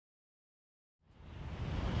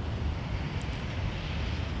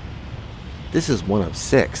This is one of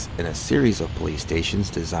 6 in a series of police stations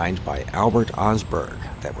designed by Albert Osberg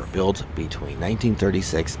that were built between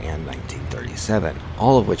 1936 and 1937,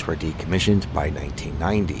 all of which were decommissioned by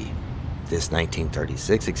 1990. This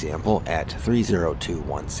 1936 example at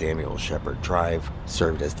 3021 Samuel Shepard Drive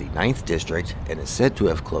served as the 9th district and is said to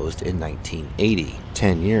have closed in 1980,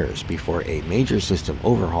 10 years before a major system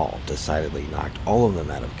overhaul decidedly knocked all of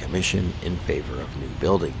them out of commission in favor of new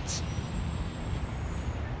buildings.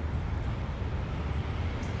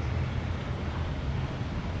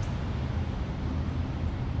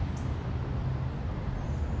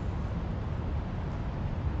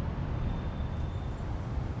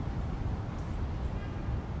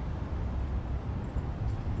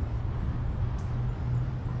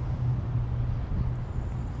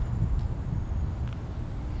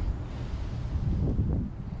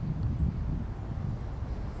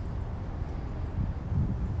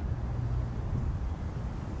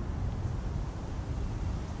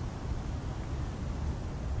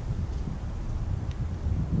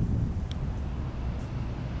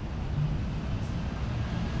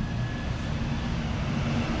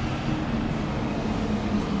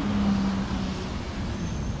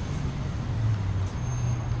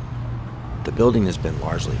 The building has been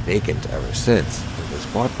largely vacant ever since and was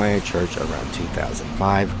bought by a church around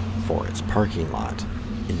 2005 for its parking lot.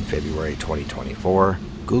 In February 2024,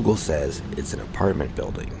 Google says it's an apartment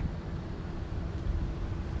building.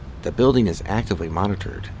 The building is actively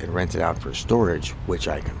monitored and rented out for storage, which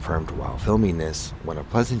I confirmed while filming this when a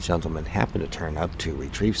pleasant gentleman happened to turn up to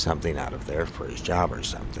retrieve something out of there for his job or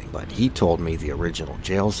something, but he told me the original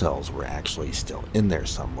jail cells were actually still in there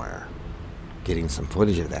somewhere. Getting some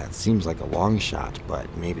footage of that seems like a long shot, but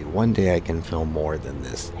maybe one day I can film more than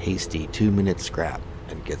this hasty 2-minute scrap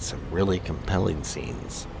and get some really compelling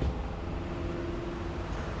scenes.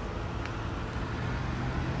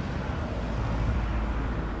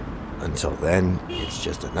 Until then, it's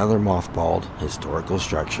just another mothballed historical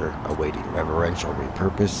structure awaiting reverential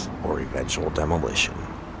repurpose or eventual demolition.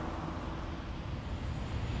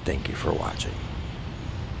 Thank you for watching.